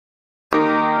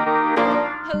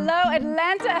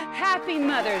Atlanta, happy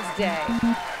Mother's Day.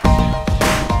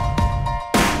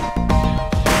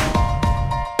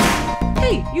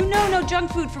 Hey, you know no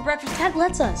junk food for breakfast. Dad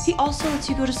lets us. He also lets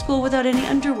you go to school without any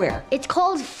underwear. It's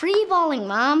called free balling,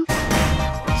 Mom.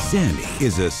 Sandy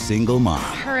is a single mom.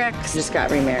 Her ex just got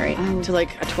remarried to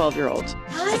like a 12-year-old.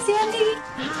 Hi, Sandy.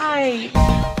 Hi.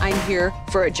 I'm here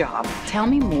for a job. Tell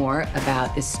me more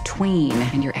about this tween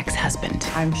and your ex-husband.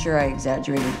 I'm sure I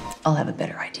exaggerated. I'll have a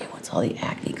better idea once all the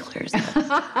acne clears up.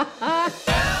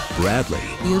 Bradley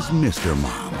is Mr.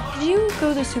 Mom. Did you go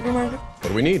to the supermarket? What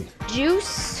do we need?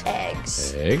 Juice,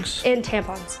 eggs. Eggs? And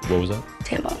tampons. What was that?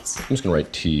 Tampons. I'm just gonna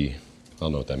write T. I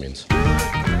don't know what that means.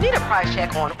 Need a price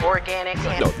check on organic.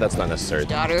 No, that's not necessary.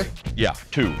 Daughter? Yeah,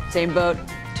 2. Same boat,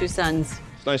 2 sons.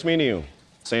 It's nice meeting you.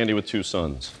 Sandy with 2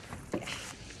 sons.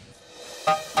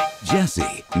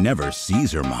 Jessie never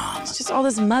sees her mom. It's just all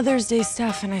this Mother's Day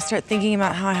stuff, and I start thinking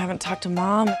about how I haven't talked to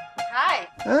Mom. Hi.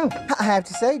 Oh, I have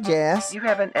to say, Jess. You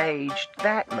haven't aged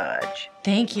that much.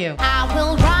 Thank you. I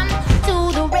will run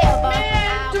to the river.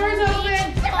 Doors open!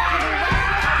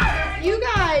 You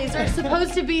guys are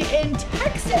supposed to be in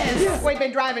Texas. We've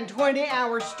been driving 20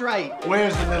 hours straight.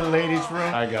 Where's the little lady's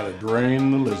room? I gotta drain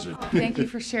the lizard. Thank you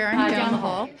for sharing down the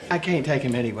hall. I can't take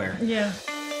him anywhere. Yeah.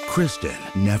 Kristen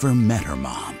never met her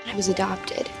mom. I was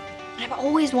adopted. And I've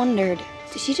always wondered,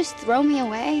 did she just throw me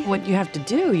away? What you have to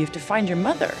do, you have to find your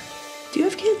mother. Do you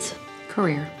have kids?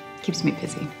 Career. Keeps me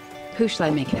busy. Who shall I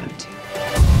make it out to?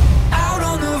 Out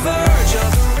on the verge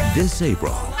of this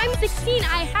April. I'm 16.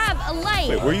 I have a life.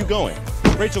 Wait, where are you going?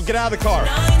 Rachel, get out of the car.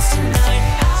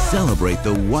 Celebrate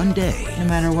the one day No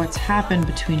matter what's happened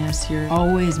between us, you're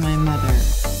always my mother.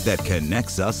 that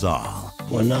connects us all.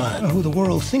 We're not who the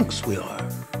world thinks we are.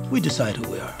 We decide who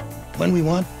we are, when we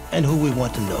want, and who we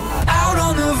want to know. Out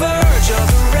on the verge of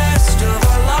the rest of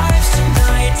our lives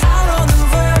tonight. Out on the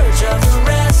verge of the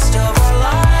rest of our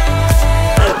lives.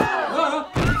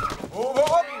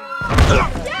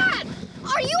 Dad!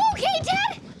 Are you okay,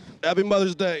 Dad? Happy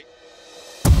Mother's Day.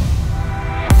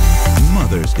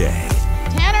 Mother's Day.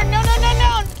 Tanner, no.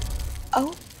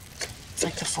 Oh. It's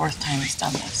like the 4th time he's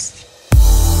done this.